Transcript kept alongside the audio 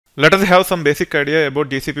Let us have some basic idea about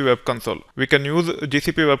GCP Web Console. We can use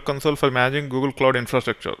GCP Web Console for managing Google Cloud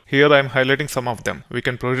infrastructure. Here I am highlighting some of them. We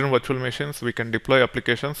can provision virtual machines, we can deploy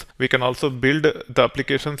applications, we can also build the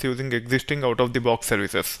applications using existing out-of-the-box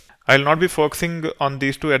services. I will not be focusing on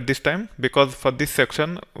these two at this time because for this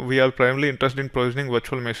section we are primarily interested in provisioning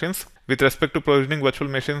virtual machines. With respect to provisioning virtual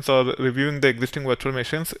machines or reviewing the existing virtual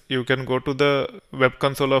machines, you can go to the Web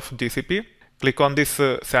Console of GCP. Click on this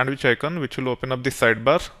sandwich icon, which will open up this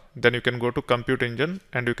sidebar. Then you can go to Compute Engine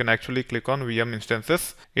and you can actually click on VM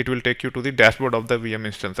instances. It will take you to the dashboard of the VM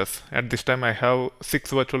instances. At this time I have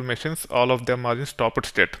 6 virtual machines. All of them are in stopped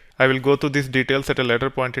state. I will go through these details at a later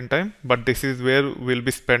point in time, but this is where we'll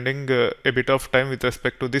be spending a bit of time with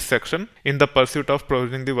respect to this section in the pursuit of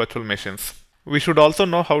provisioning the virtual machines. We should also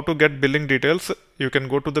know how to get billing details. You can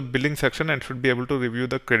go to the billing section and should be able to review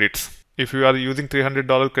the credits. If you are using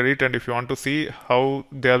 $300 credit and if you want to see how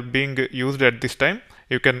they are being used at this time,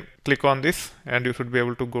 you can click on this and you should be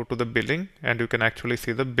able to go to the billing and you can actually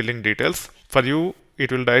see the billing details. For you,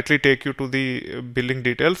 it will directly take you to the billing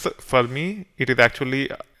details. For me, it is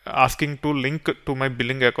actually asking to link to my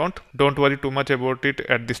billing account. Don't worry too much about it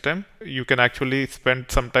at this time. You can actually spend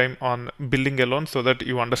some time on billing alone so that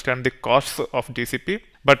you understand the costs of GCP.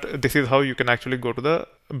 But this is how you can actually go to the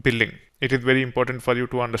billing. It is very important for you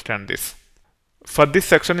to understand this. For this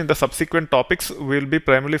section, in the subsequent topics, we will be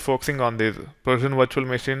primarily focusing on this provision virtual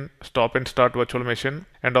machine, stop and start virtual machine,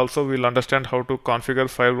 and also we'll understand how to configure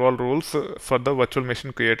firewall rules for the virtual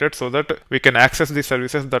machine created so that we can access the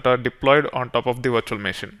services that are deployed on top of the virtual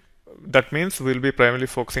machine. That means we'll be primarily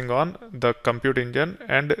focusing on the compute engine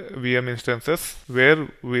and VM instances, where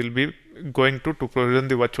we'll be going to provision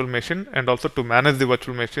the virtual machine and also to manage the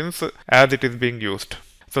virtual machines as it is being used.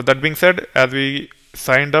 So that being said, as we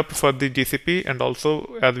signed up for the GCP and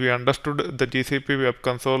also as we understood the GCP Web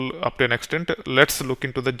Console up to an extent, let's look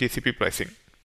into the GCP pricing.